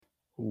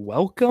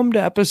Welcome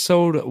to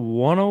episode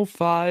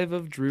 105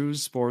 of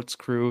Drew's Sports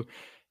Crew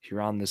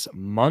here on this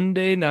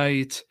Monday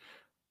night.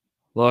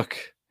 Look,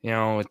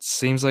 it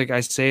seems like I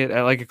say it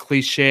like a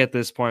cliche at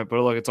this point, but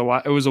look,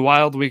 it was a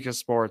wild week of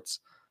sports.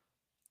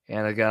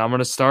 And again, I'm going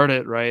to start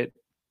it right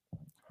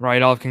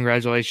off.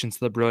 Congratulations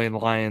to the Brillion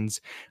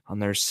Lions on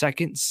their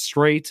second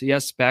straight,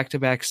 yes,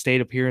 back-to-back state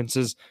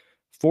appearances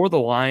for the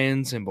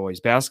Lions in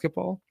boys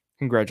basketball.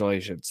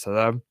 Congratulations to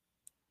them.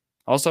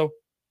 Also,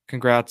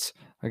 congrats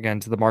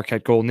again to the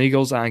Marquette Golden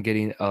Eagles on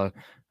getting a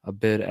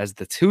bid as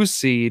the 2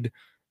 seed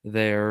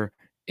there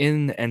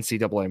in the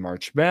NCAA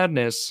March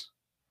Madness.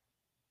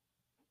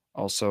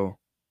 Also,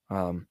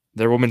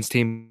 their women's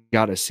team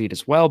got a seed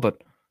as well,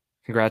 but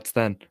congrats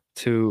then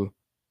to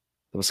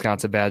the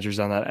Wisconsin Badgers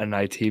on that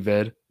NIT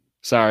bid.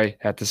 Sorry,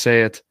 had to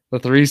say it. The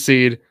 3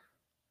 seed,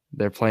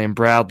 they're playing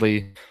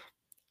Bradley.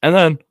 And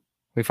then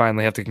we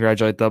finally have to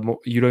congratulate the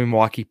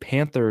UW-Milwaukee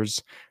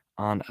Panthers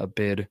on a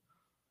bid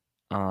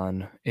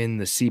in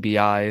the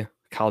CBI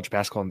College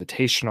Basketball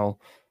Invitational.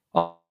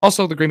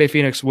 Also, the Green Bay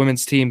Phoenix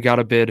women's team got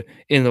a bid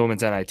in the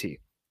women's NIT.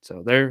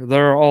 So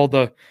there are all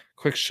the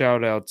quick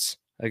shout outs.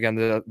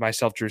 Again,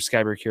 myself, Drew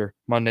Skyberg here,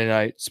 Monday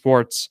Night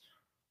Sports.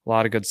 A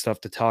lot of good stuff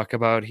to talk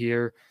about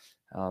here.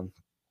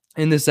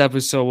 In this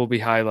episode, we'll be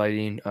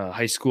highlighting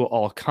high school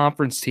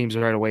all-conference teams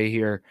right away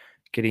here,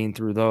 getting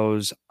through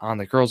those on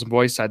the girls and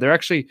boys side.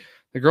 The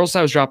girls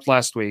side was dropped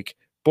last week.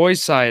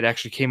 Boys side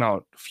actually came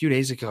out a few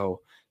days ago.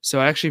 So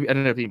it actually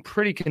ended up being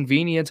pretty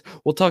convenient.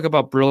 We'll talk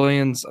about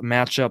Brillion's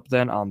matchup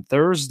then on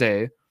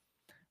Thursday.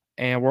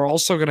 And we're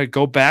also going to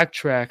go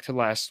backtrack to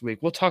last week.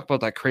 We'll talk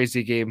about that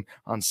crazy game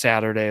on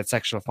Saturday at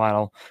sectional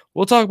final.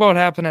 We'll talk about what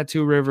happened at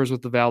Two Rivers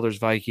with the Valdez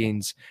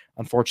Vikings.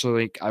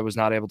 Unfortunately, I was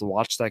not able to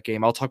watch that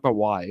game. I'll talk about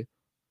why.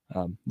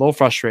 A little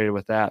frustrated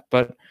with that.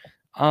 But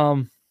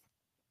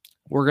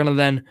we're going to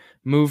then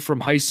move from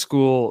high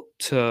school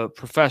to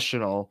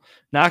professional.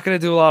 Not going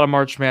to do a lot of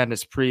March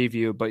Madness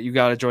preview, but you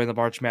got to join the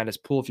March Madness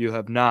pool if you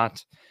have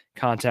not.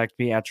 Contact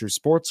me at Drew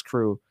Sports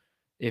Crew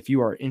if you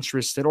are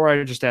interested,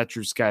 or just at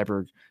Drew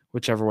Skyberg,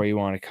 whichever way you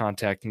want to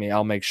contact me.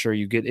 I'll make sure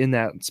you get in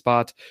that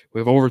spot. We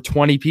have over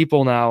 20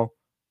 people now.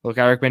 Look,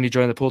 I recommend you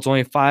join the pool. It's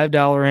only a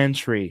 $5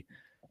 entry,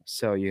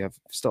 so you have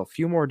still a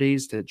few more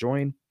days to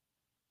join.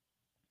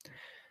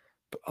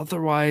 But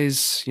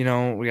otherwise, we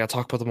got to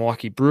talk about the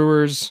Milwaukee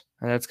Brewers.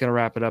 And that's going to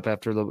wrap it up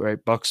after the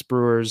Bucks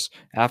Brewers,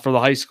 after the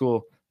high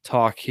school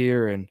talk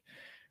here. And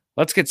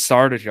let's get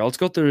started here. Let's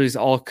go through these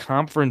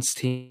all-conference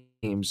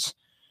teams.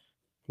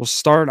 We'll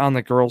start on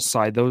the girls'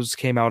 side. Those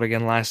came out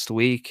again last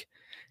week.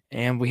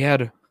 And we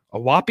had a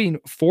whopping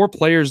 4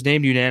 players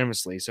named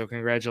unanimously. So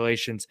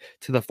congratulations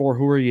to the 4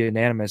 who were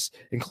unanimous,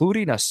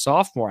 including a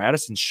sophomore,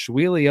 Addison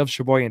Schweely of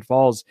Sheboygan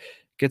Falls,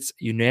 gets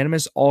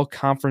unanimous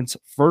all-conference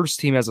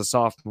first team as a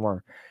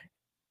sophomore.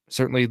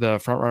 Certainly the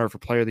front runner for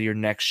player of the year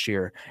next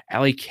year.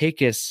 Allie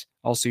Kakis,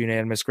 also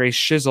unanimous. Grace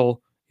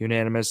Shizzle,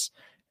 unanimous.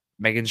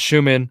 Megan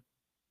Schumann,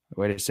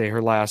 way to say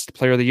her last.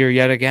 Player of the year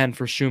yet again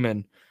for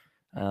Schumann.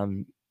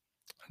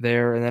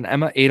 There. And then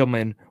Emma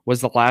Edelman was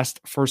the last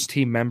first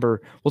team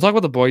member. We'll talk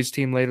about the boys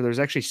team later. There's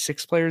actually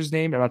 6 players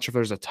named. I'm not sure if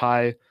there's a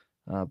tie,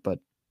 but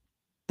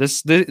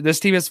this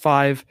team is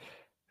 5.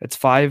 It's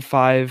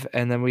 5-5.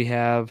 And then we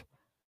have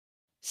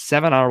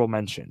 7 honorable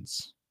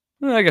mentions.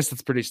 I guess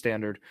that's pretty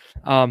standard.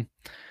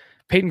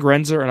 Peyton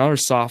Grenzer, another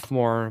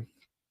sophomore,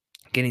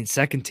 getting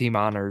second team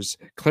honors.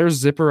 Claire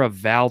Zipper of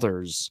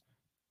Valdez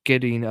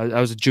getting, I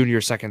was a junior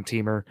second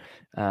teamer.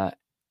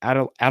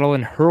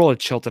 Adeline Hurl of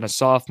Chilton, a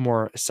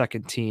sophomore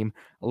second team.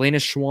 Elena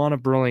Schwann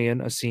of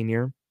Brillion, a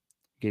senior,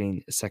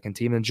 getting second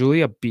team. And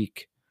Julia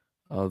Beek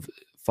of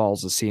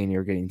Falls, a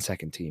senior, getting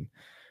second team.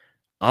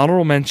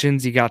 Honorable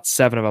mentions, you got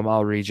 7 of them.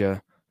 I'll read you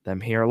them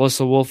here.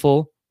 Alyssa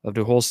Wolfel of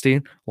New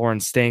Holstein.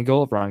 Lauren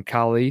Stengel of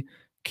Roncalli.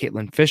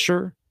 Caitlin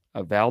Fisher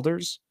of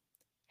Valdez.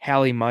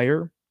 Hallie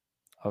Meyer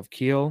of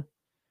Kiel,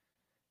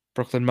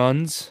 Brooklyn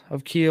Munns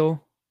of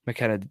Kiel,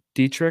 McKenna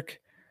Dietrich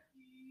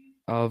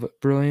of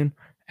Brillion,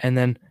 and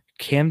then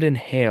Camden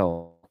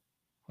Hale,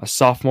 a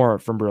sophomore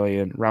from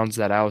Brillion, rounds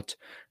that out.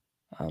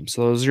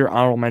 So those are your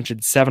honorable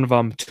mentions, 7 of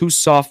them, 2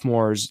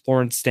 sophomores,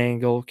 Lauren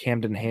Stengel,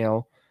 Camden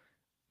Hale,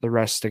 the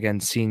rest, again,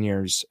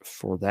 seniors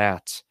for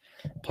that.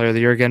 Player of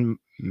the year, again,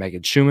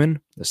 Megan Schumann,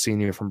 the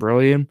senior from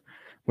Brillion,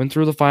 went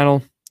through the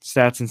final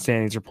stats and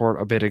standings report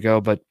a bit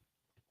ago, but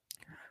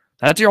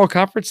that's your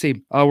all-conference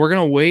team. We're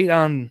going to wait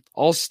on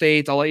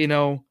all-state. I'll let you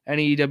know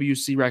any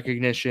EWC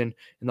recognition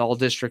in the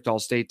all-district,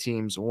 all-state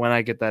teams when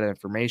I get that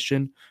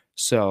information.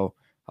 So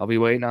I'll be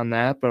waiting on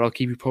that, but I'll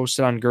keep you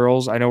posted on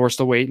girls. I know we're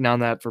still waiting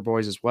on that for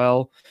boys as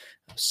well.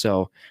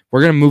 So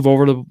we're going to move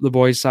over to the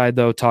boys' side,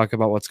 though, talk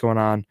about what's going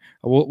on.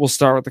 We'll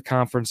start with the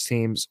conference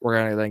teams. We're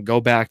going to then go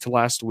back to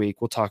last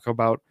week. We'll talk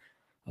about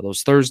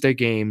those Thursday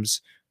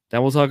games.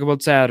 Then we'll talk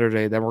about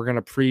Saturday. Then we're going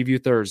to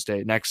preview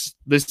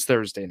this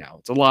Thursday now.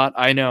 It's a lot,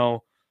 I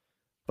know,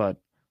 but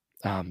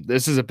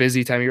this is a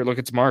busy time of year. Look,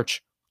 it's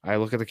March. I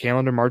look at the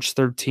calendar, March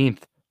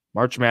 13th.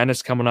 March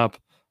Madness coming up.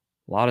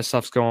 A lot of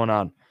stuff's going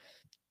on.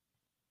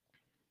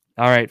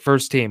 All right,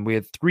 first team. We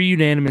had 3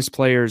 unanimous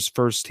players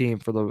first team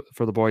for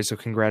the boys, so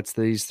congrats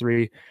to these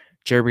 3.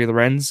 Jeremy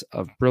Lorenz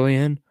of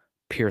Brillion,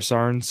 Pierce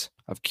Arns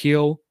of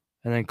Kiel,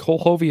 and then Cole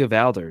Hovey of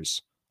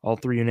Alders. All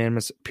 3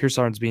 unanimous, Pierce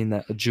Arns being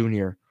a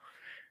junior.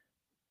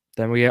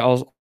 Then we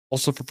also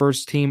for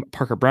first team,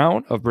 Parker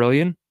Brown of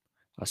Brillion,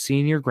 a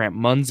senior, Grant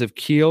Munns of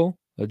Kiel,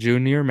 a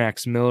junior,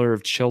 Max Miller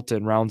of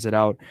Chilton rounds it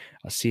out,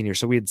 a senior.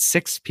 So we had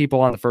 6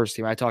 people on the first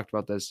team. I talked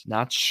about this.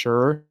 Not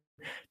sure.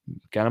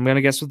 Again, I'm going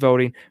to guess with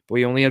voting, but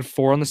we only had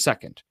 4 on the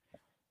second.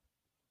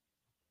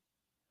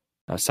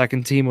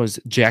 Second team was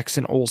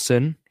Jackson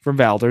Olson from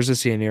Valders, a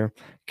senior,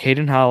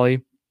 Caden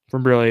Holly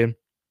from Brillion,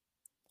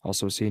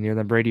 also a senior,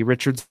 then Brady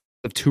Richards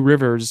of Two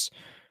Rivers,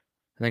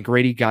 and then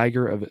Grady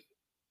Geiger of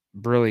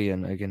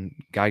Brillion. Again,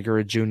 Geiger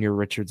a junior,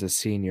 Richards a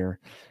senior.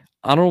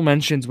 Honorable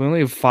mentions, we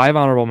only have 5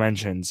 honorable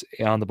mentions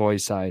on the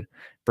boys' side.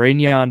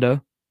 Braden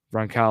Yonda,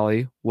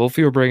 Roncalli,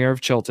 Wolfie Obringer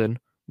of Chilton,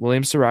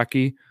 William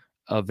Siraki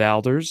of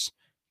Valders,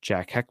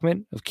 Jack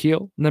Heckman of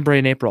Kiel, and then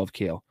Braden April of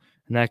Kiel.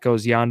 And that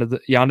goes Yonda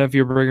of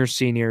Obringer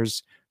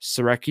seniors,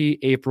 Siraki,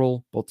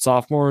 April, both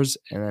sophomores,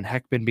 and then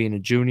Heckman being a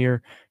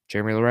junior.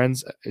 Jeremy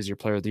Lorenz is your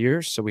player of the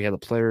year. So we had the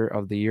player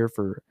of the year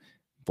for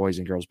boys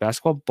and girls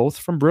basketball, both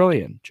from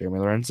Brillion, Jeremy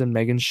Lorenz and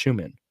Megan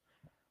Schumann.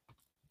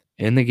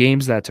 In the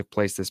games that took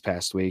place this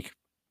past week,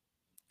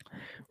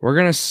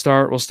 we'll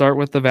start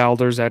with the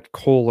Valders at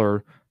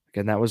Kohler.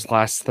 Again, that was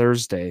last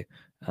Thursday.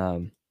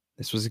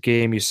 This was a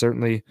game you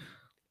certainly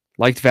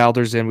liked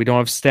Valders in. We don't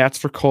have stats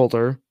for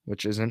Kohler,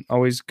 which isn't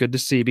always good to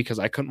see because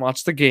I couldn't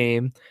watch the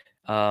game.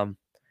 NFHS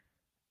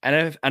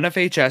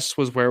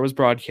was where it was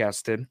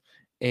broadcasted,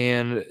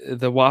 and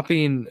the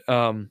whopping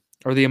amount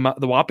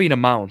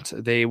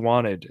they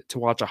wanted to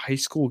watch a high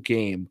school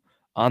game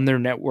on their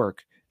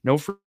network, no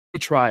free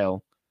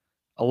trial,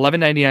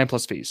 $11.99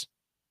 plus fees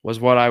was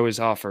what I was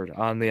offered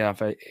on the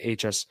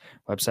NFHS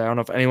website. I don't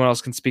know if anyone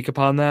else can speak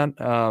upon that,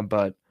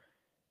 but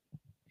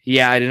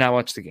yeah, I did not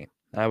watch the game.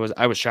 I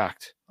was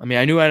shocked. I mean,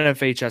 I knew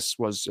NFHS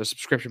was a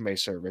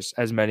subscription-based service,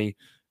 as many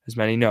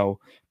know.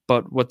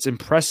 But what's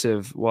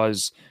impressive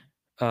was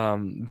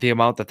the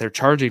amount that they're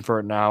charging for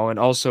it now, and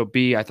also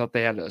B, I thought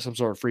they had some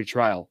sort of free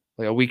trial,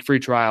 like a week free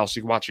trial, so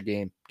you can watch a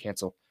game,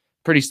 cancel.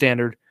 Pretty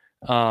standard.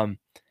 But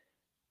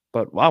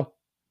wow,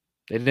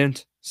 they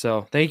didn't.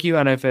 So thank you,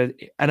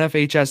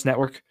 NFHS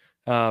Network.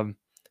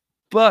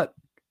 But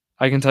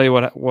I can tell you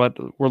what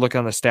we're looking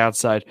on the stats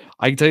side.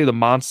 I can tell you the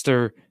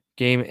monster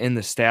game in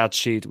the stats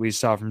sheet we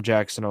saw from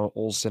Jackson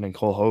Olson and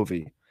Cole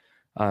Hovey.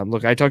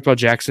 Look, I talked about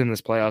Jackson in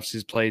this playoffs.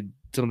 He's played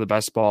some of the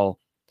best ball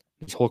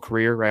his whole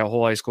career, right? A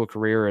whole high school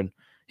career, and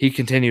he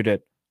continued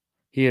it.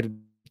 He had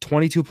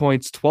 22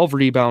 points, 12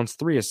 rebounds,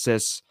 3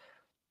 assists,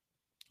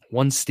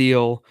 1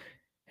 steal,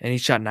 and he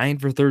shot 9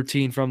 for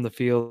 13 from the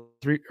field.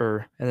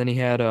 And then he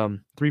had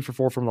 3 for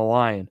 4 from the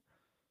line.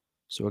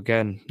 So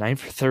again, 9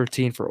 for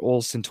 13 for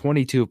Olson,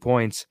 22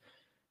 points.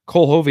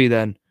 Cole Hovey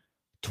then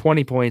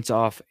 20 points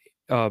off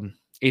 8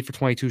 for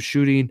 22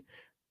 shooting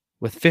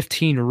with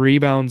 15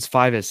 rebounds,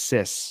 5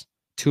 assists,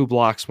 2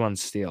 blocks, 1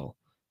 steal.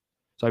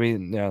 So I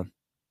mean, yeah,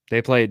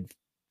 they played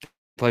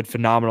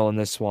phenomenal in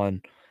this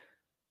one.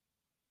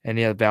 And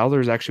yeah,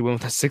 Valders actually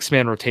went with a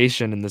 6-man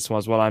rotation in this one,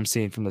 is what I'm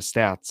seeing from the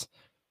stats.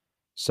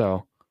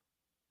 So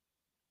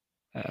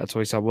that's what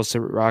we saw.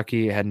 Wilson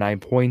Rocky had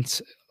 9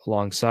 points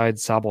alongside.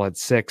 Sobel had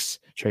 6.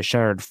 Trey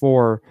Schneider had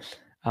 4.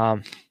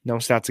 No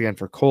stats again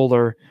for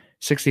Kohler.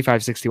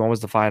 65-61 was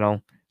the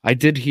final. I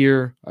did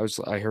hear,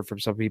 I heard from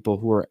some people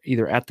who were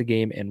either at the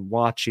game and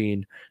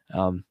watching.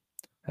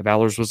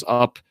 Valders was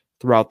up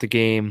throughout the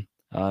game.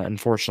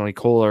 Unfortunately,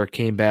 Kohler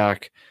came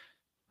back.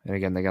 And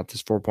again, they got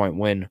this 4-point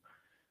win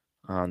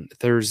on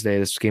Thursday.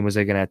 This game was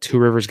again at Two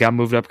Rivers, got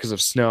moved up because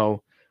of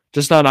snow.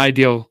 Just not an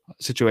ideal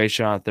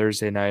situation on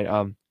Thursday night.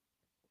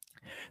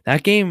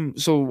 That game,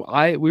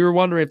 we were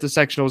wondering if the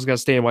sectional was going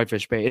to stay in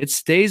Whitefish Bay. It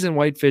stays in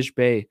Whitefish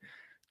Bay.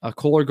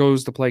 Kohler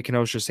goes to play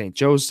Kenosha St.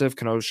 Joseph.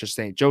 Kenosha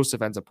St.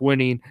 Joseph ends up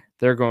winning.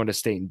 They're going to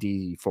stay in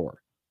D4.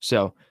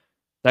 So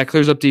that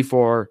clears up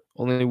D4.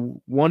 Only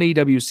one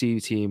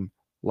EWC team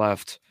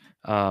left.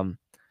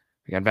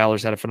 Again,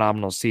 Valders had a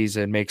phenomenal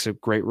season, makes a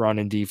great run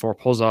in D4,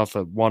 pulls off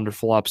a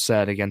wonderful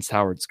upset against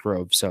Howard's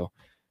Grove. So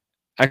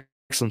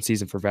excellent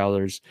season for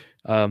Valders.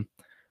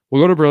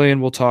 We'll go to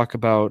Brillion. We'll talk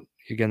about,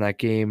 again, that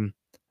game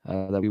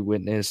that we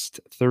witnessed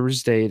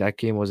Thursday. That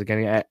game was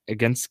again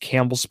against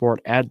Campbell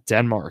Sport at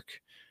Denmark.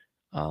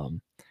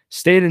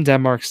 Stayed in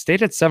Denmark,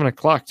 stayed at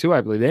 7:00 too, I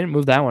believe. They didn't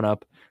move that one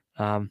up.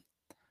 And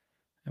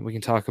we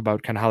can talk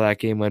about kind of how that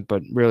game went,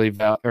 but really,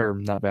 not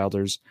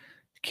Valders.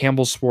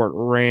 Campbell Sport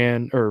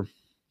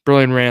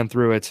Brillion ran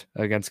through it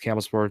against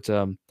Campbell Sport.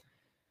 It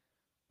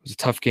was a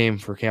tough game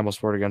for Campbell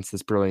Sport against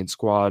this Brillion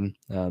squad.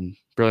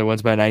 Brillion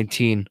wins by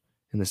 19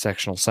 in the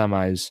sectional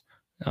semis.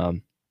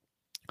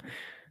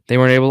 They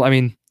weren't able,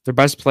 their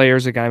best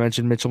players, a guy I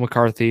mentioned, Mitchell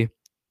McCarthy,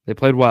 they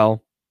played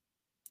well.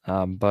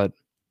 But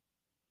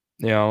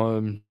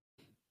it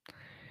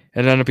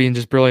ended up being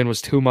just Brillion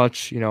was too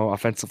much,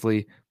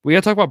 offensively. We got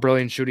to talk about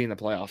Brillion shooting in the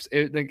playoffs.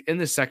 In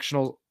the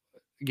sectional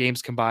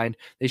games combined,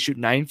 they shoot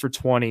 9 for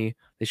 20.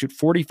 They shoot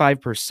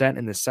 45%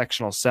 in the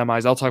sectional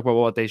semis. I'll talk about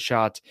what they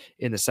shot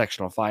in the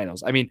sectional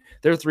finals. I mean,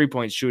 their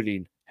 3-point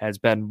shooting has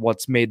been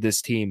what's made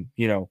this team,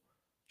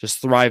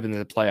 just thrive in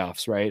the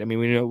playoffs, right? I mean,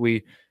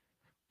 we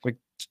like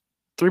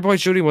 3-point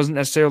shooting wasn't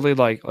necessarily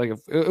like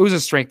it was a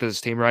strength of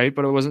this team, right?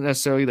 But it wasn't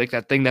necessarily like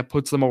that thing that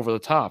puts them over the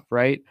top,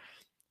 right?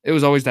 It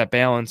was always that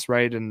balance,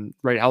 right? And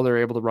right how they're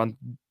able to run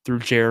through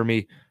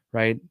Jeremy,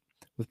 right,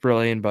 with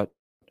Brillion. But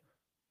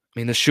I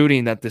mean, the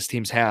shooting that this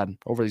team's had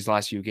over these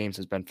last few games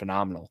has been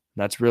phenomenal.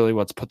 And that's really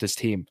what's put this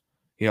team,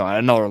 at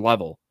another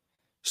level.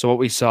 So what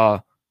we saw,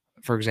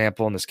 for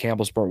example, in this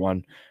Campbell Sport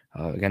one,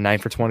 again, 9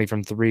 for 20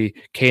 from 3.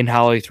 Kane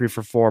Holly, 3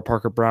 for 4.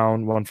 Parker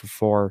Brown, 1 for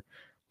 4.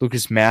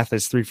 Lucas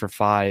Mathis, 3 for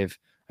 5.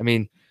 I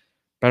mean,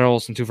 Ben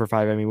Olsen, 2 for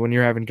 5. I mean, when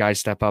you're having guys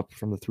step up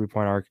from the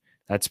 3-point arc,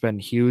 that's been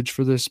huge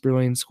for this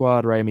Brillion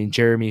squad, right? I mean,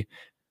 Jeremy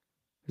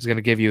is going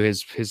to give you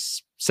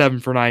his 7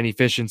 for 9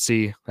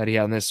 efficiency that he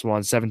had in this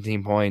one,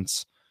 17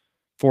 points,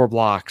 4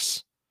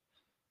 blocks,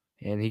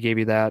 and he gave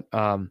you that.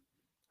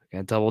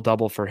 Again,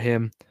 double for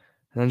him.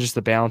 And then just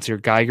the balance here.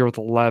 Geiger with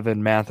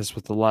 11, Mathis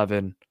with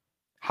 11,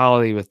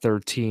 Holly with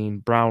 13,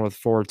 Brown with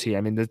 14.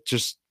 I mean, there's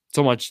just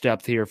so much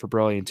depth here for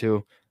Brillion,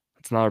 too.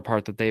 That's another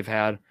part that they've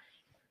had.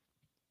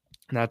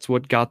 And that's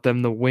what got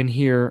them the win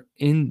here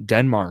in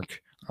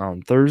Denmark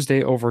on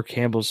Thursday over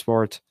Campbell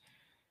Sport.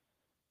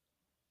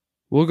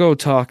 We'll go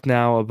talk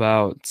now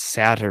about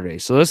Saturday.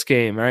 So this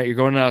game, right? You're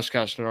going to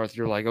Oshkosh North.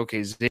 You're like,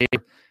 okay, Xavier,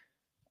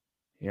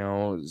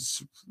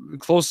 it's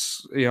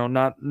close,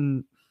 not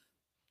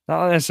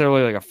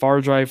necessarily like a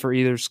far drive for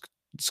either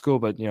school,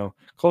 but,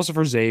 closer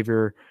for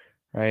Xavier,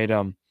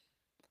 right?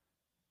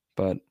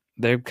 But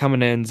they're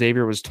coming in.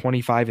 Xavier was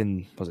 25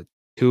 and was it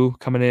 2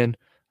 coming in.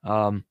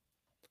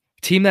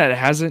 Team that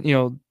hasn't,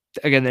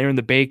 again, they're in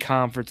the Bay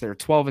Conference. They're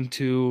 12 and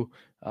 2.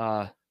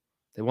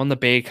 They won the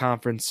Bay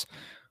Conference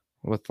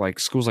with like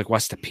schools like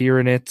West Appear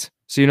in it.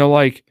 So, it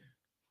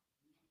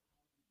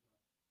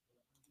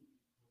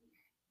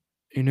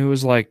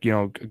was like,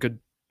 a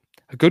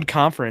good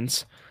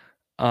conference.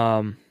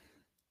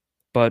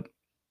 But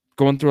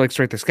going through like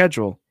strength of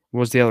schedule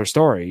was the other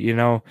story, I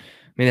mean,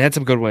 they had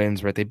some good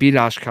wins, right? They beat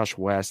Oshkosh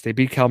West. They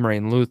beat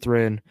Kelmaraine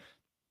Lutheran.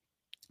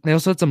 They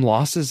also had some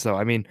losses, though.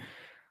 I mean,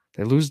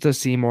 they lose to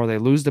Seymour. They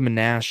lose to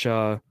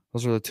Menasha.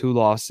 Those were the 2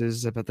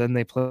 losses. But then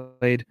they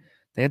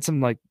had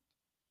some like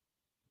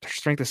their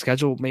strength of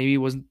schedule maybe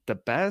wasn't the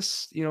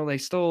best. They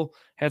still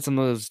had some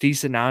of those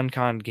decent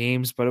non-con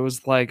games, but it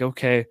was like,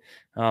 okay,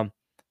 they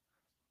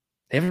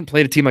haven't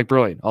played a team like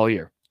Brillion all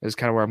year is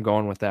kind of where I'm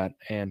going with that.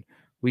 And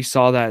we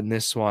saw that in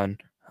this one.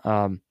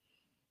 I'll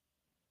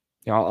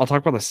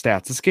talk about the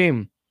stats. This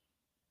game,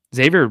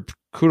 Xavier,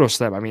 kudos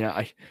to them. I mean,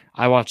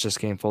 I watched this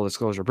game, full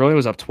disclosure. Brillion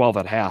was up 12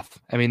 at half.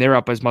 I mean, they were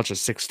up as much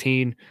as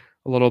 16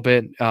 a little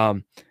bit.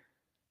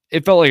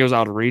 It felt like it was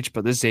out of reach,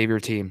 but this Xavier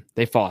team,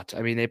 they fought.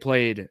 I mean, they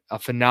played a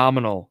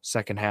phenomenal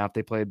second half.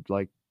 They played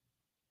like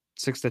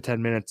 6 to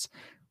 10 minutes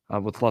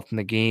with left in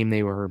the game.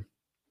 They were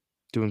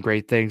doing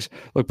great things.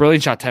 Look,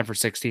 Brillion shot 10 for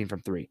 16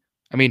 from 3.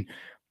 I mean,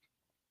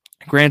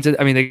 granted,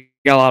 they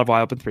got a lot of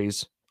wide open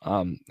threes.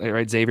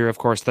 Right, Xavier, of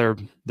course, their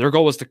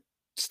goal was to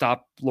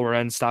stop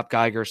Lorenz, stop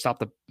Geiger, stop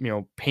the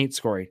paint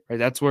scoring. Right,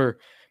 that's where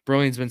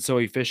Brillion's been so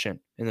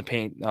efficient in the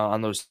paint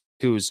on those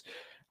 2s.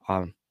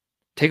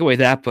 Take away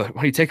that, but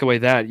when you take away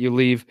that, you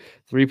leave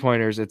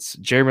 3-pointers. It's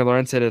Jeremy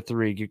Lorenz hit a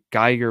 3.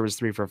 Geiger was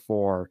 3 for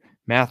 4.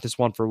 Mathis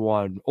 1 for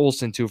 1.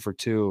 Olsen 2 for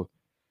 2.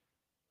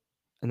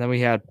 And then we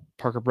had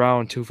Parker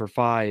Brown 2 for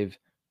 5.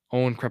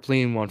 Owen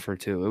Kreplin 1 for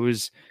 2. It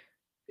was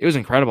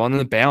incredible. And then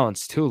the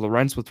balance too.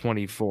 Lorenz with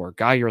 24.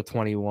 Geiger with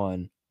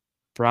 21.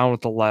 Brown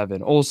with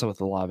 11. Olsen with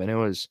 11. It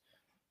was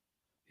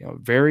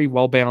very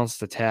well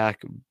balanced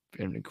attack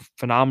and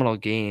phenomenal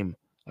game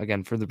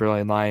again for the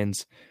Brillion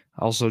Lions.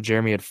 Also,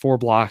 Jeremy had 4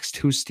 blocks,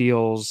 2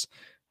 steals.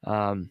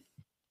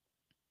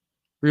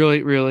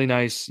 Really, really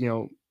nice,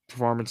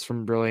 performance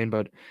from Brillion.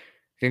 But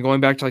again,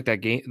 going back to like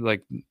that game,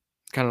 like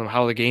kind of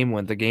how the game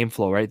went, the game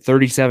flow, right?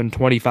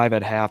 37-25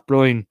 at half.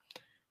 Brillion,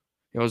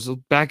 it was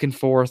back and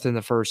forth in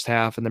the first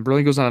half, and then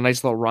Brillion goes on a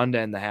nice little run to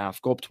end the half,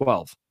 go up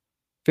 12.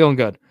 Feeling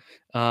good.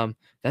 Then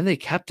they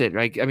kept it,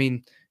 right? I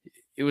mean,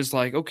 it was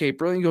like, okay,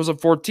 Brillion goes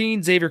up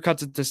 14, Xavier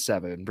cuts it to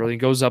 7. Brillion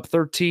goes up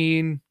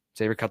 13,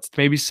 Xavier cuts it to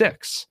maybe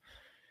 6.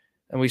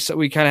 And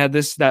we kind of had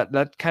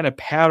that kind of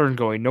pattern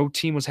going. No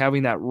team was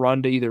having that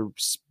run to either,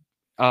 just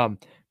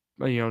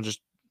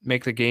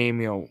make the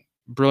game,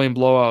 Brillion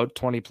blowout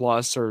 20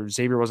 plus, or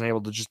Xavier wasn't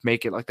able to just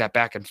make it like that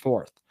back and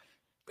forth.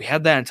 We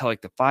had that until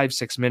like the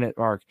 5-6 minute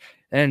mark.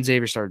 And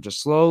Xavier started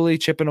just slowly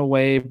chipping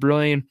away.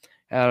 Brillion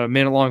had a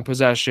minute-long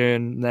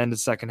possession. And then the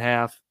second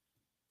half,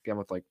 again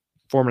with like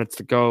 4 minutes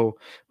to go,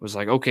 it was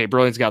like, okay,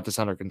 Brillion's got this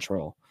under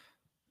control.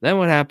 Then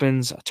what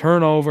happens? A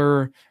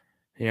turnover.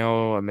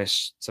 Some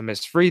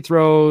missed free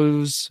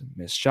throws,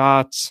 missed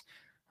shots.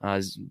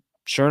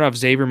 Sure enough,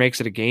 Xavier makes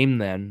it a game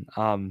then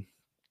on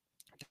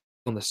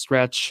the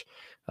stretch.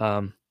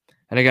 And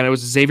again, it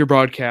was a Xavier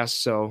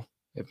broadcast, so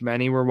if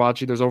many were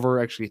watching, there's over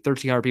actually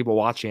 1,300 people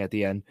watching at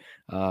the end.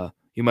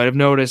 You might have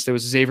noticed it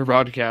was a Xavier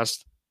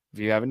broadcast if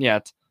you haven't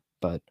yet.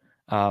 but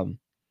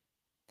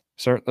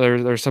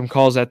there's some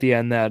calls at the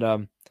end that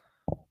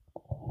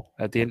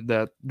at the end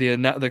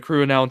the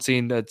crew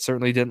announcing that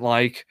certainly didn't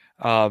like.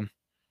 Hard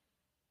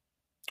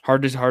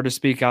to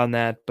speak on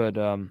that, but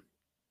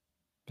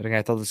again,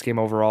 I thought this game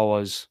overall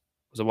was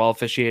a well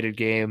officiated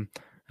game,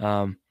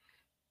 and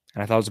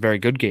I thought it was a very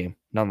good game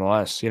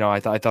nonetheless. I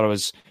thought it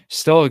was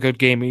still a good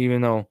game,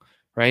 even though,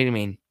 right? I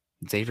mean,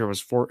 Xavier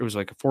was it was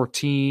like a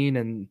 14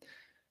 and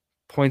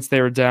points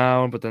they were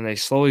down, but then they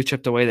slowly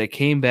chipped away. They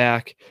came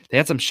back. They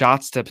had some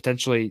shots to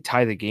potentially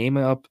tie the game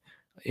up.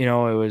 It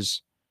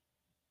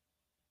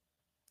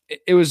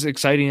was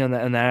exciting in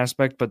that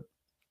aspect, but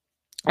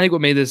I think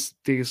what made this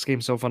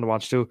game so fun to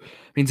watch too. I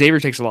mean, Xavier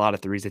takes a lot of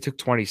threes. They took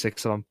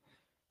 26 of them.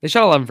 They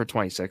shot 11 for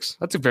 26.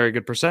 That's a very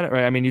good percentage,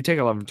 right? I mean, you take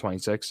 11 for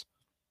 26.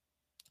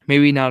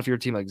 Maybe not if you're a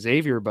team like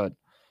Xavier, but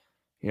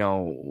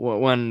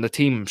when the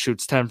team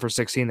shoots 10 for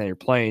 16 that you're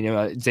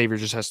playing, Xavier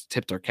just has to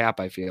tip their cap.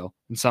 I feel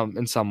in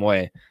some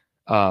way.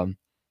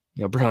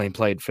 Brillion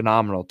played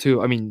phenomenal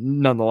too. I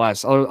mean,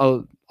 nonetheless,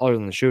 other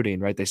than the shooting,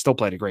 right? They still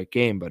played a great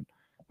game, but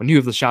when you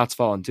have the shots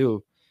falling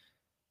too,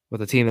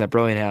 with a team that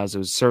Brillion has, it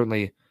was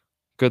certainly a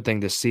good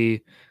thing to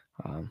see.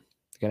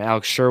 Again,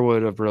 Alex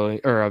Sherwood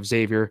of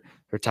Xavier,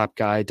 their top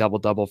guy,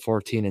 double,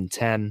 14 and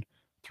 10,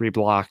 3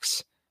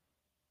 blocks.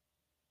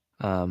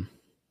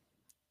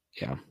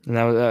 Yeah,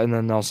 and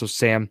then also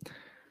Sam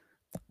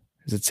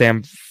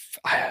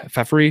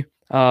Pfeffery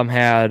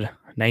had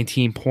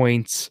 19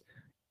 points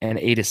and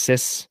 8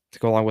 assists to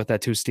go along with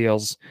that, 2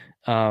 steals.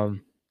 Otherwise,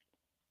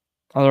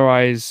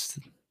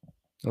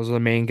 those are the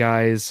main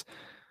guys.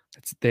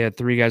 They had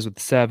 3 guys with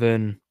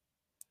 7.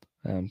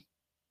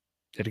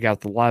 They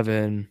got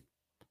 11,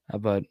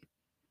 but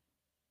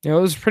it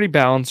was pretty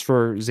balanced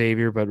for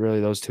Xavier. But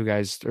really, those 2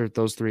 guys or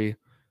those 3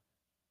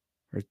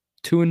 are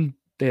 2 and.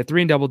 They had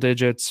 3 in double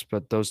digits,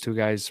 but those 2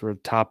 guys were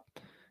top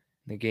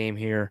in the game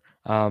here.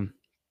 And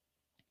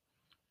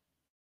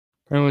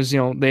it was,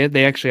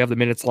 they actually have the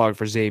minutes log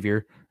for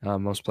Xavier.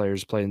 Most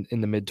players play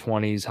in the mid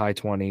 20s, high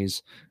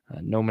 20s.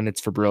 No minutes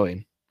for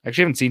Brillion. I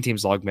actually haven't seen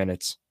teams log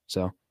minutes.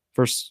 So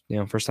first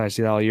time I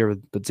see that all year.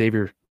 But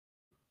Xavier,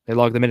 they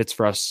log the minutes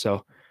for us.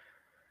 So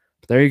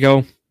there you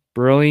go.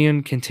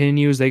 Brillion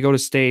continues. They go to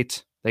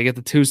state. They get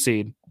the 2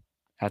 seed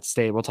at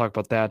state. We'll talk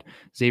about that.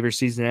 Xavier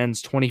season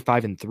ends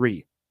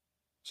 25-3.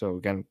 So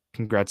again,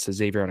 congrats to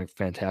Xavier on a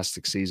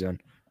fantastic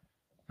season.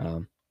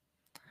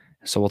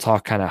 So we'll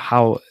talk kind of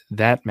how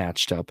that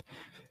matched up.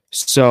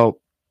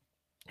 So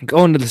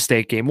going to the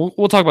state game,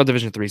 we'll talk about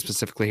Division 3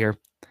 specifically here.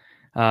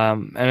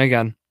 And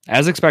again,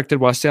 as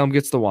expected, West Salem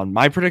gets the 1.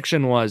 My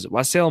prediction was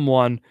West Salem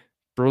 1,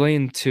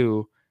 Brillion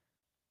 2,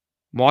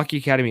 Milwaukee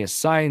Academy of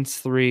Science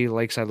 3,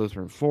 Lakeside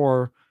Lutheran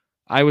 4.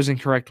 I was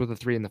incorrect with the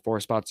 3 and the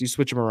 4 spots. You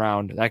switch them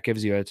around, that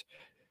gives you it.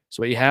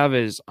 So what you have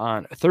is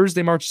on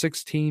Thursday, March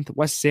 16th,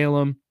 West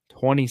Salem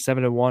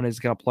 27-1 is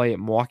going to play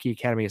at Milwaukee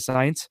Academy of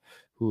Science,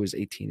 who is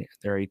 18.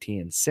 They're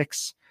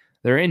 18-6.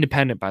 They're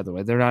independent, by the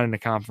way. They're not in a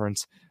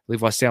conference. I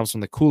believe West Salem's from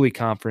the Cooley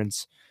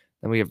Conference.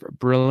 Then we have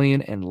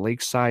Brillion and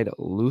Lakeside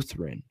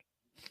Lutheran.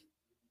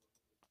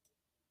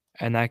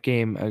 And that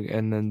game,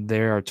 and then they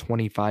are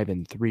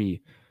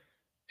 25-3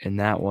 in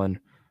that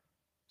one.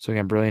 So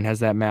again, Brillion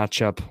has that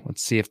matchup.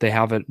 Let's see if they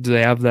have it. Do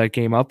they have that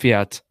game up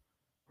yet?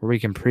 Where we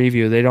can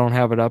preview. They don't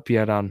have it up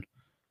yet on,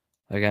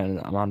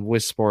 again, I'm on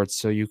Wiz Sports,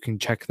 so you can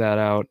check that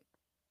out.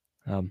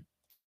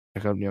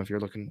 If you're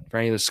looking for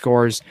any of the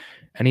scores,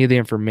 any of the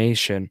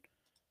information,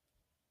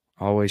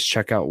 always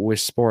check out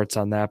Wiz Sports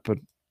on that. But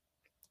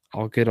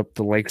I'll get up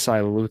the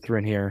Lakeside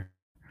Lutheran here.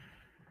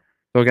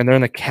 So again, they're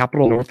in the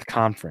Capital North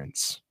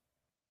Conference.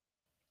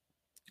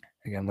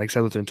 Again,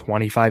 Lakeside Lutheran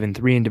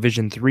 25-3 in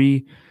Division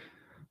 3.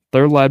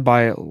 They're led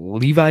by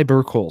Levi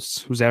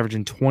Burkholz, who's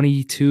averaging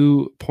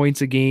 22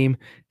 points a game,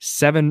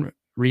 7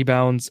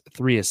 rebounds,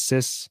 3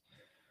 assists.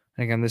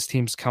 And again, this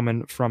team's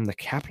coming from the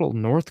Capital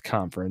North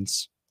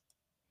Conference.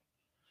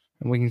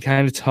 And we can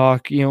kind of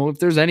talk, if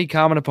there's any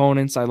common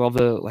opponents, I love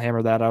to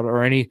hammer that out,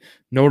 or any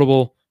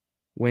notable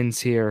wins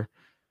here.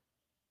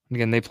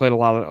 Again, they played a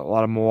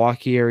lot of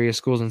Milwaukee area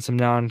schools and some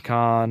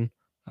non-con.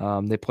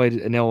 They played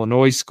an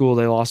Illinois school.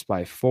 They lost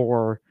by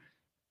 4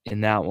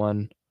 in that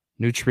one.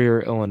 New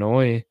Trier,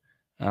 Illinois.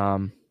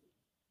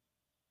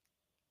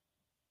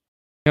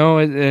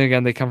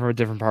 Again, they come from a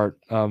different part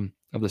of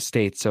the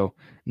state, so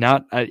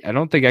I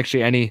don't think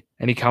actually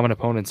any common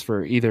opponents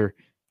for either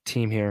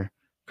team here.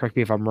 Correct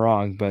me if I'm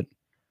wrong, but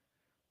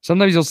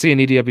sometimes you'll see an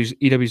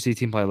EWC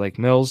team play Lake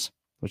Mills,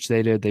 which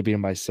they did. They beat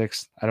them by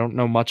 6. I don't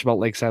know much about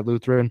Lakeside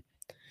Lutheran.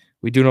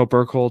 We do know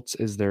Burkholz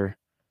is their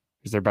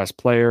best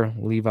player,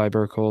 Levi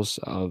Burkholz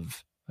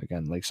of,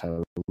 again,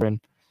 Lakeside Lutheran.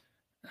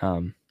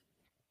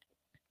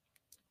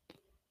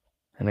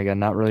 And again,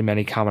 not really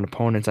many common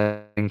opponents.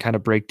 I can kind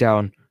of break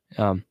down.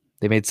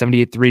 They made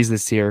 78 threes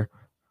this year.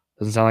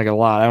 Doesn't sound like a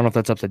lot. I don't know if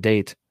that's up to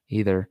date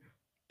either,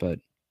 but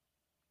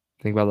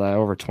think about that,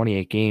 over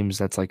 28 games.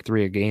 That's like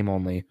 3 a game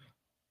only.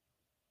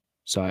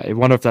 So I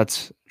wonder if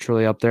that's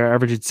truly up there.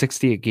 Averaged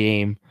 60 a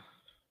game.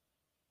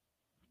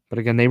 But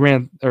again, they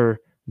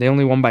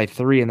only won by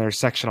 3 in their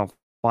sectional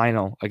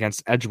final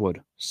against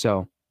Edgewood.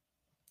 So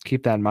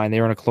keep that in mind. They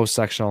were in a close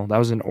sectional. That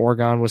was in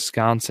Oregon,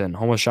 Wisconsin.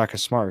 Home of Shaka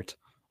Smart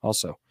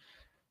also.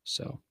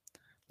 So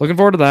looking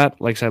forward to that.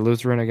 Like I said,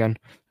 Lutheran again.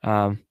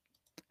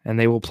 And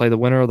they will play the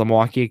winner of the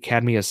Milwaukee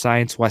Academy of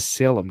Science West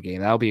Salem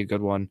game. That'll be a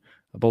good one.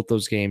 Both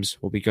those games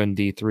will be good in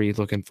D3.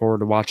 Looking forward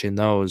to watching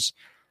those.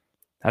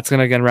 That's going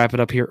to, again, wrap it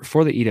up here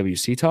for the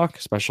EWC talk.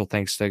 Special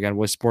thanks to, again,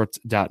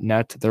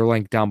 WisSports.net. They're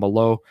linked down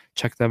below.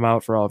 Check them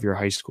out for all of your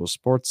high school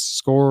sports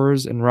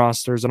scores and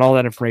rosters and all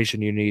that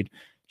information you need.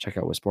 Check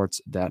out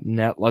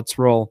WisSports.net. Let's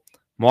roll.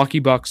 Milwaukee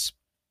Bucks,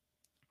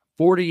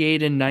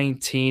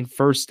 48-19,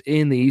 first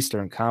in the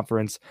Eastern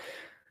Conference.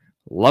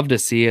 Love to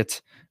see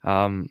it.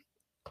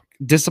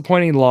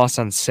 Disappointing loss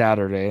on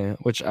Saturday,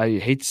 which I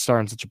hate to start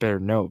on such a bitter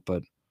note,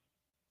 but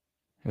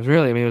it was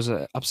really, it was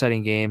an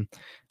upsetting game.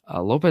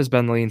 Lopez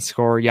been the leading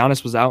scorer.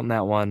 Giannis was out in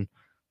that one,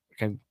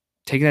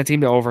 taking that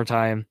team to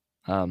overtime.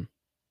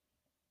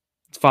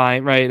 It's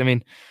fine, right? I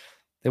mean,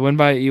 you win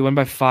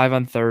by 5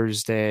 on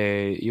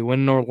Thursday. You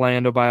win in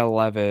Orlando by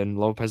 11.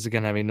 Lopez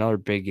again having another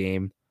big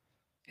game.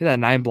 He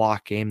had that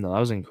 9-block game though. That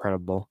was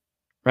incredible.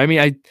 Right? I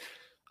mean,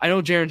 I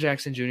know Jaren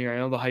Jackson Jr. I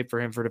know the hype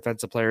for him for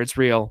defensive player. It's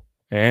real.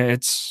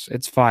 It's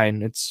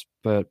fine.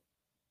 But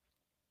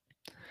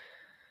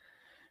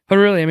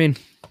really, I mean,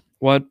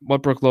 what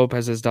Brook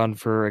Lopez has done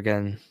for,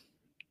 again,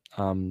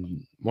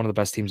 one of the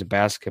best teams in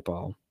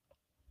basketball.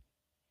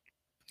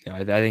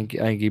 I think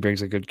he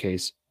brings a good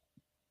case.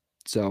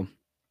 So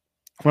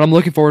what I'm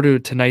looking forward to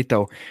tonight,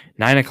 though,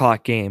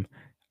 9:00 game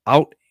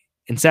out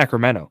in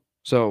Sacramento.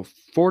 So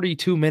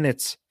 42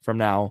 minutes from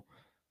now,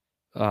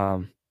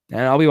 and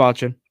I'll be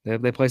watching.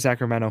 They play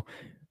Sacramento.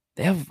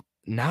 They have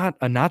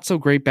not so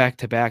great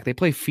back-to-back. They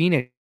play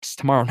Phoenix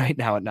tomorrow night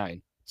now at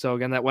 9. So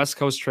again, that West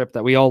Coast trip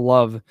that we all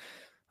love.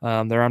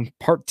 They're on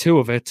part 2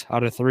 of it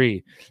out of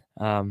 3.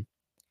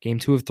 Game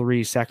 2 of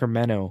 3,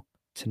 Sacramento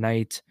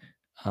tonight.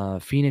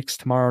 Phoenix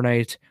tomorrow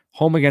night.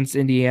 Home against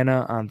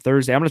Indiana on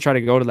Thursday. I'm going to try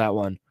to go to that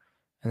one.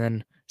 And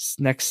then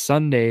next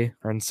Sunday,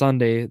 or on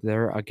Sunday,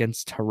 they're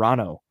against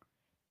Toronto.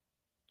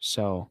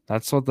 So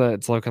that's what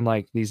it's looking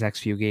like these next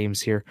few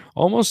games here.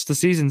 Almost the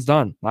season's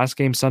done. Last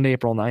game Sunday,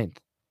 April 9th.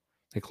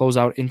 They close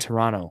out in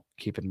Toronto,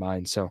 keep in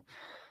mind. So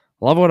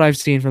love what I've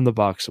seen from the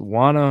Bucks.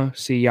 Want to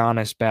see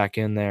Giannis back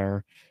in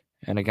there.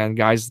 And again,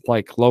 guys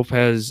like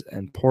Lopez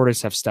and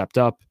Portis have stepped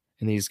up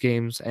in these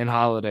games, and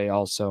Holiday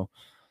also.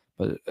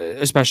 But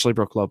especially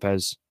Brook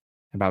Lopez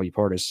and Bobby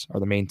Portis are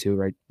the main two,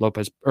 right?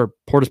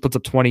 Portis puts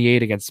up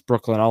 28 against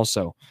Brooklyn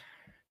also.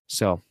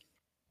 So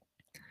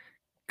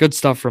good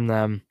stuff from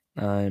them.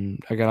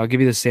 And again, I'll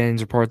give you the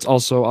standings reports.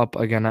 Also up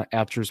again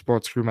after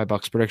Sports Crew, my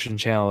Bucks prediction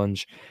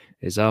challenge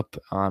is up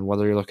on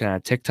whether you're looking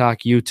at TikTok,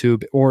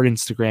 YouTube, or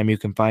Instagram. You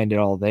can find it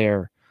all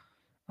there.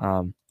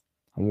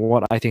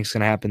 What I think is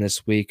going to happen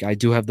this week. I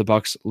do have the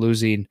Bucks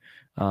losing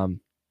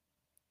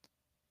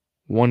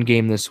one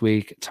game this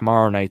week,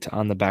 tomorrow night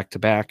on the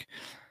back-to-back.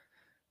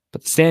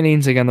 But the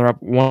standings, again, they're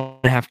up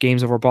 1.5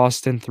 games over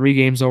Boston, 3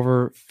 games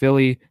over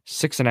Philly,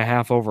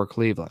 6.5 over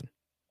Cleveland.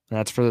 And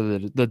that's for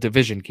the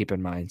division, keep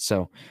in mind.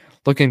 So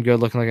looking good,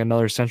 looking like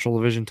another Central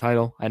Division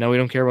title. I know we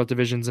don't care about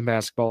divisions in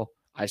basketball.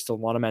 I still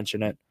want to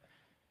mention it.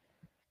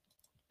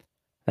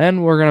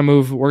 Then we're gonna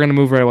move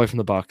right away from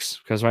the Bucks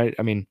because, right,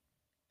 I mean,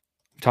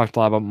 we talked a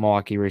lot about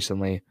Milwaukee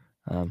recently,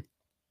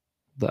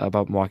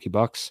 about Milwaukee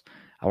Bucks.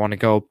 I want to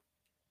go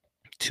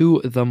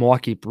to the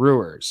Milwaukee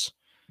Brewers.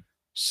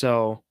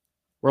 So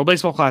World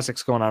Baseball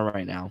Classic's going on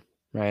right now,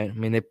 right? I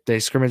mean, they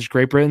scrimmaged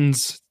Great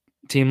Britain's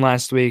team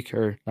last week,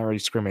 or not really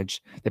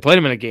scrimmaged. They played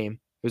them in a game.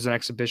 It was an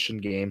exhibition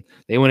game.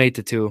 They went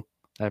 8-2.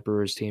 That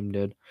Brewers team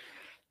did.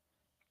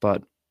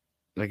 But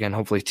again,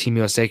 hopefully Team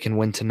USA can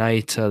win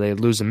tonight. They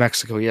lose in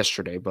Mexico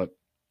yesterday, but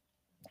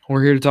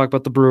we're here to talk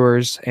about the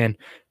Brewers. And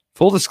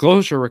full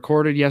disclosure,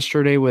 recorded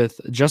yesterday with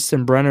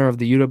Justin Brenner of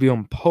the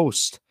UWM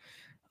Post.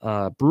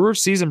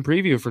 Brewers season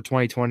preview for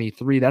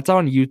 2023. That's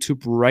on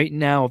YouTube right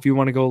now if you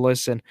want to go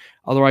listen.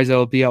 Otherwise,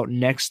 it'll be out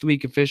next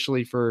week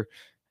officially for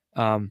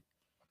it'll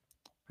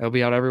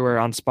be out everywhere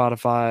on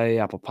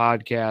Spotify, Apple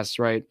Podcasts,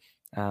 right?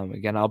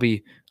 Again, I'll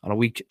be on a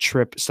week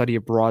trip, study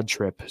abroad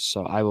trip.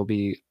 So I will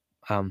be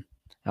out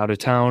of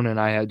town,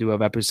 and I do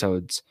have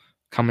episodes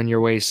coming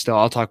your way still.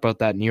 I'll talk about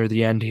that near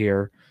the end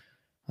here.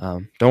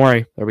 Don't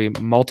worry, there'll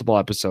be multiple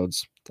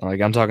episodes.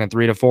 Like I'm talking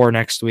 3 to 4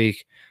 next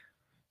week.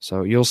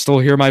 So you'll still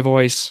hear my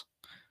voice.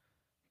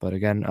 But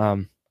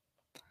again,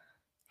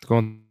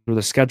 going through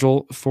the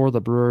schedule for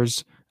the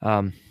Brewers,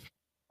 the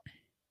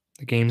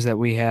games that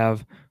we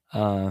have,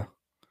 again,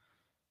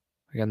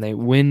 they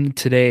win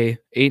today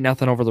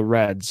 8-0 over the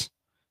Reds.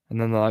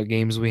 And then the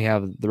games we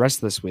have the rest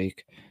of this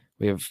week,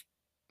 we have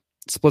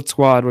split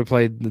squad. We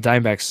played the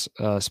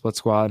Diamondbacks split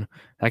squad.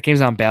 That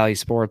game's on Bally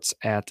Sports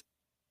at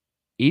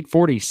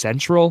 8:40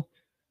 Central.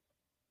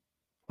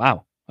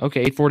 Wow.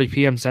 Okay, 8:40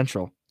 p.m.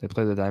 Central. They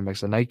play the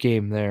Diamondbacks, a night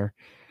game there.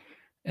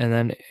 And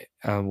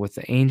then with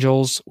the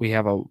Angels, we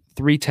have a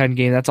 3:10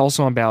 game. That's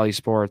also on Bally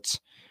Sports.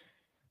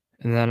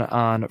 And then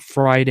on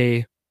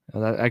Friday,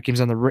 that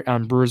game's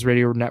on Brewers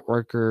Radio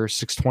Network or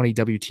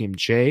 620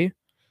 WTMJ.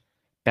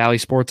 Bally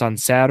Sports on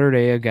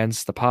Saturday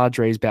against the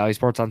Padres. Bally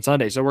Sports on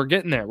Sunday. So we're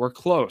getting there. We're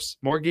close.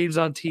 More games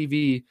on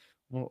TV.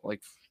 Well,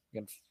 like,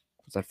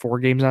 was that 4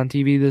 games on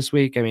TV this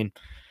week? I mean,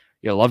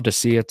 you'll love to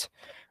see it.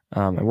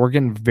 And we're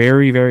getting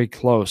very, very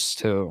close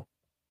to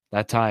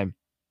that time.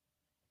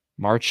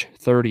 March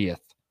 30th.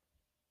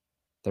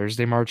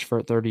 Thursday, March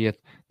 30th,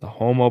 the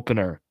home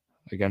opener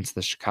against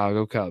the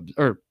Chicago Cubs.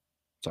 The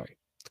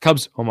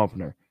Cubs home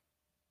opener.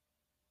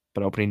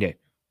 But opening day.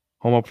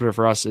 Home opener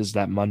for us is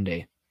that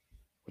Monday,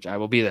 which I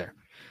will be there.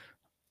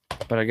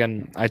 But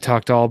again, I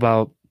talked all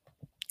about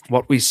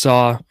what we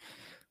saw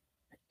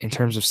in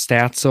terms of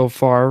stats so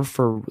far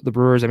for the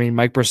Brewers. I mean,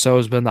 Mike Brosseau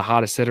has been the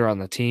hottest hitter on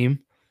the team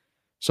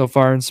so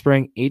far in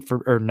spring,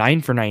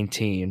 9 for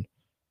 19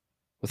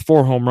 with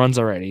 4 home runs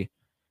already.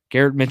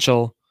 Garrett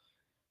Mitchell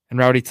and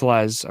Rowdy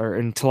Tellez,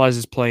 and Tellez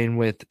is playing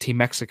with Team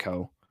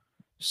Mexico.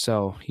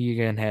 So he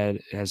again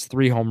has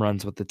 3 home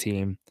runs with the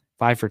team,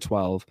 5 for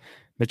 12.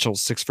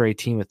 Mitchell's 6 for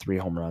 18 with 3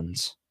 home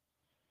runs.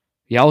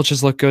 Yelich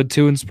has looked good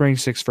too in spring,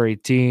 6 for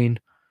 18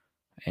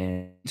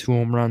 and 2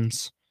 home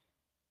runs.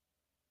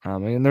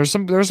 And there's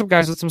some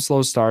guys with some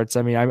slow starts.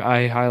 I mean,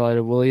 I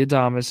highlighted Willie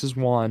Adames is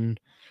 1,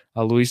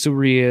 Luis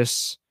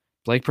Urias,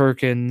 Blake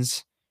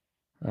Perkins,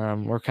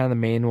 were kind of the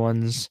main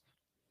ones.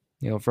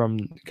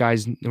 From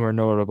guys who are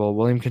notable.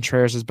 William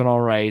Contreras has been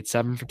all right,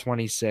 7 for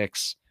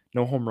 26.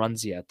 No home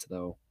runs yet,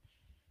 though.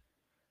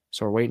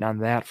 So we're waiting on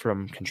that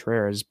from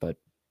Contreras. But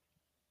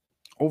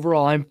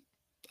overall,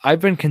 I've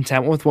been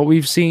content with what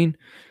we've seen,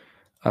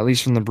 at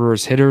least from the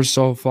Brewers hitters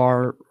so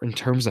far. In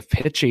terms of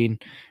pitching,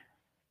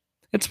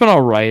 it's been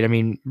all right. I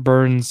mean,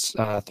 Burns,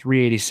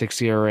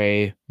 3.86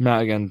 ERA.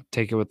 Not again,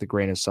 take it with a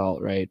grain of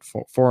salt, right?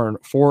 Four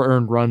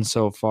earned runs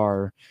so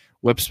far.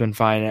 Whip's been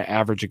fine.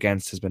 Average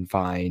against has been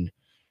fine.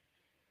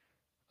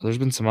 There's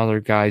been some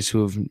other guys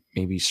who have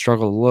maybe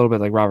struggled a little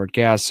bit, like Robert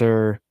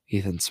Gasser,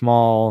 Ethan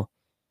Small.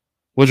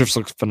 Woodruff's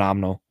looked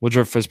phenomenal.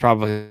 Woodruff has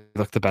probably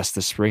looked the best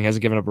this spring.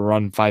 Hasn't given up a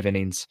run 5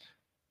 innings.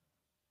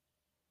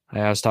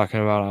 I was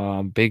talking about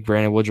a big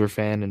Brandon Woodruff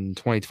fan in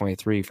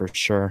 2023 for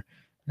sure.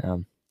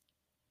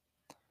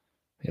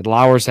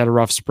 Lauer's had a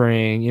rough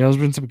spring. There's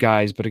been some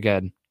guys, but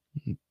again,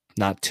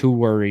 not too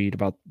worried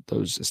about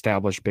those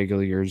established big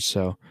leaguers.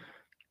 So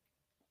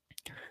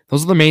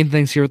those are the main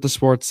things here at the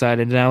sports side.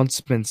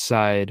 Announcement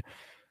side.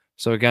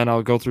 So again,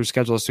 I'll go through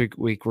schedule this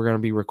week. We're going to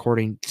be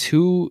recording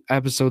 2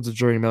 episodes of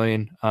Journey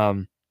Million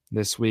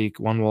this week.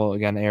 One will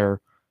again air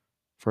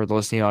for the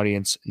listening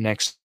audience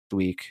next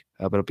week,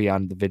 but it'll be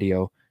on the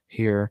video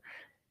here.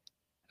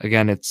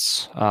 Again,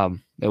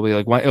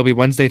 it'll be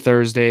Wednesday,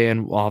 Thursday,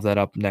 and we'll have that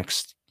up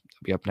next.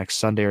 It'll be up next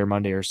Sunday or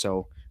Monday or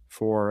so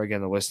for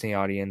again the listening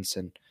audience,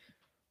 and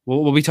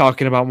we'll be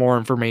talking about more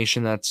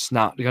information that's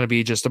not going to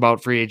be just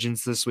about free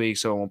agents this week,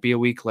 so it won't be a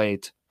week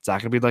late. It's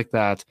not going to be like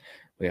that.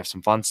 We have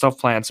some fun stuff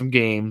planned, some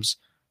games,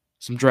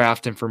 some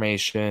draft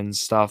information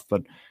stuff.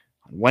 But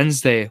on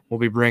Wednesday, we'll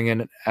be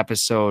bringing an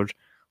episode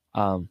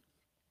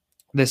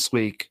this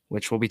week,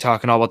 which we'll be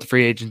talking all about the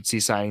free agency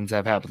signings that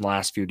have happened the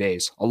last few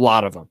days. A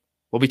lot of them.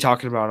 We'll be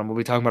talking about them. We'll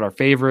be talking about our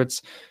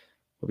favorites.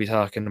 We'll be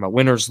talking about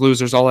winners,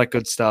 losers, all that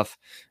good stuff.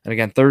 And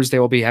again, Thursday,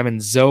 we'll be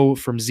having Zoe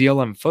from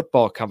ZLM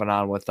Football coming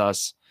on with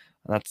us.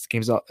 That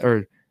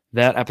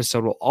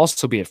episode will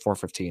also be at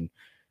 4:15.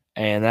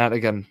 And that,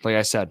 again, like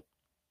I said,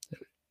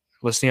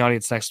 listening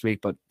audience next week.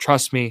 But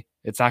trust me,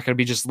 it's not going to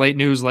be just late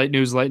news.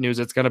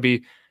 It's going to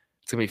be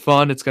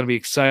fun. It's going to be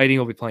exciting.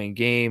 We'll be playing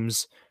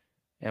games,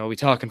 and we'll be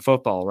talking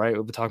football, right?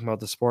 We'll be talking about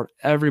the sport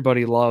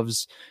everybody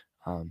loves.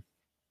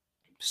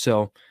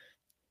 So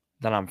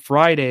then on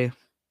Friday,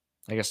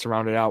 I guess to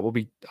round it out, I'll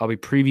be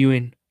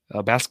previewing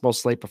a basketball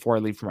slate before I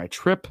leave for my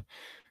trip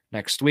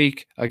next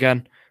week.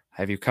 Again,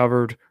 I have you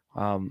covered.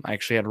 I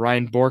actually had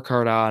Ryan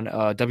Borkhardt on,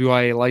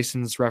 WIA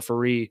licensed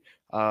referee.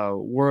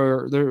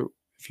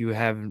 If you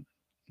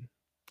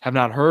have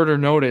not heard or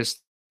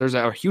noticed, there's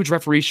a huge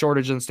referee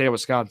shortage in the state of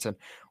Wisconsin.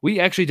 We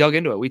actually dug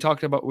into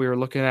it. We were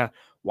looking at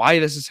why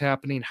this is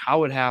happening,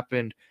 how it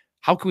happened,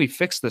 how can we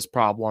fix this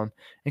problem,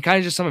 and kind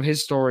of just some of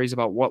his stories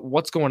about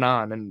what's going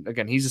on. And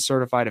again, he's a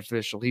certified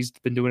official. He's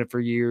been doing it for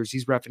years.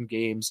 He's reffing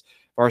games,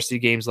 varsity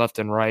games left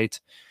and right.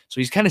 So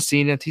he's kind of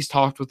seen it. He's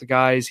talked with the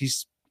guys.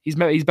 He's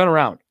been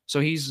around. So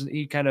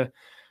he kind of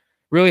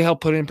really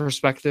helped put it in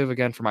perspective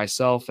again for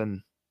myself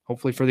and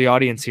hopefully for the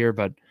audience here.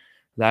 But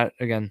that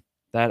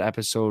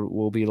episode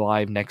will be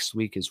live next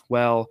week as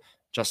well.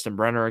 Justin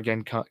Brenner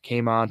again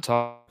came on,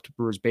 talked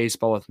Brewers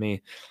baseball with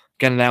me.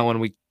 Again, in that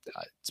one,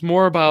 it's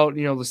more about,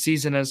 the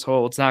season as a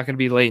whole. It's not going to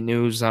be late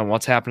news on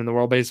what's happening in the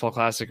World Baseball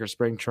Classic or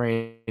spring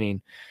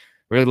training.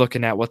 Really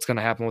looking at what's going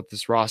to happen with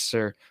this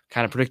roster,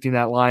 kind of predicting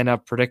that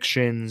lineup,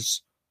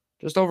 predictions,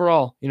 just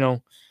overall,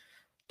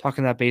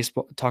 talking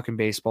baseball, talking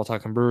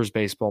Brewers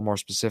baseball more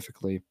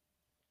specifically.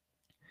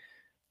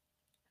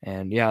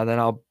 And yeah, then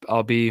we'll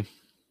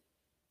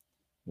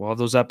have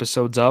those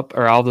episodes up,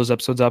 or all those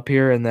episodes up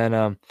here, and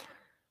then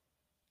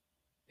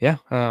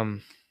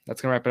that's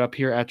gonna wrap it up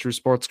here at Drew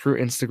Sports Crew,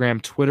 Instagram,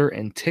 Twitter,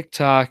 and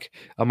TikTok.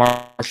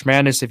 March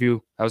Madness,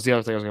 that was the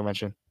other thing I was gonna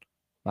mention.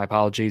 My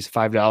apologies.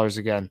 $5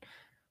 again.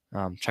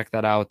 Check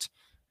that out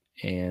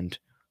and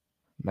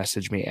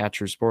message me at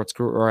Drew Sports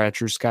Crew or at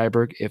Drew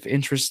Skyberg if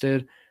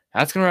interested.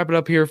 That's going to wrap it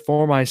up here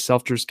for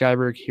myself, Drew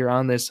Skyberg, here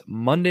on this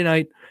Monday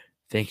night.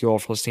 Thank you all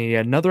for listening to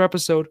another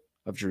episode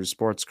of Drew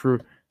Sports Crew,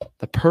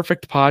 the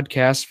perfect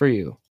podcast for you.